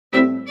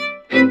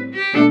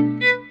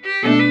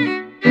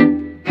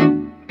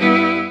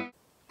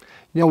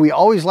You know, we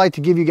always like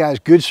to give you guys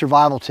good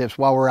survival tips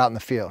while we're out in the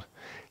field.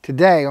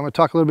 Today, I'm going to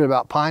talk a little bit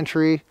about pine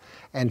tree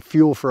and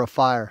fuel for a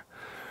fire.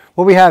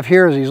 What we have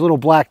here is these little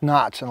black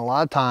knots, and a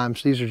lot of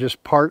times these are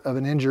just part of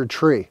an injured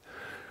tree,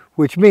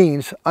 which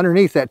means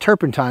underneath that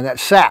turpentine, that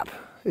sap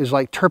is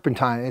like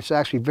turpentine. It's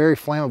actually very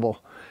flammable.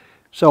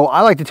 So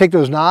I like to take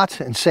those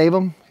knots and save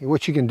them.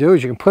 What you can do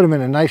is you can put them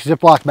in a nice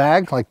Ziploc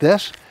bag like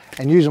this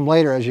and use them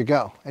later as you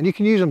go. And you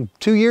can use them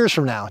 2 years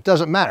from now. It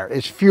doesn't matter.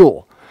 It's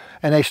fuel.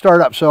 And they start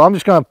up. So I'm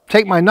just going to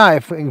take my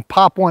knife and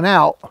pop one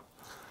out,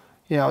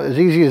 you know, as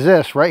easy as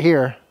this right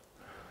here.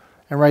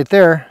 And right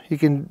there, you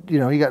can, you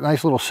know, you got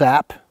nice little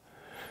sap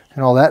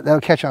and all that. That'll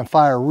catch on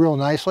fire real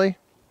nicely.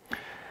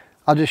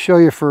 I'll just show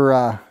you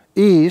for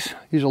ease.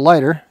 Use a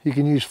lighter. You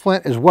can use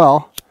flint as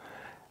well.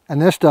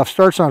 And this stuff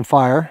starts on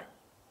fire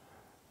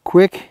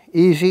quick,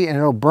 easy, and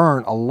it'll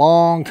burn a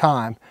long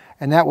time.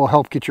 And that will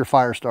help get your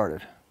fire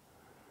started.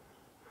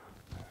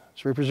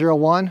 It's Reaper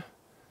 01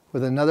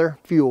 with another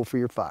fuel for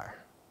your fire.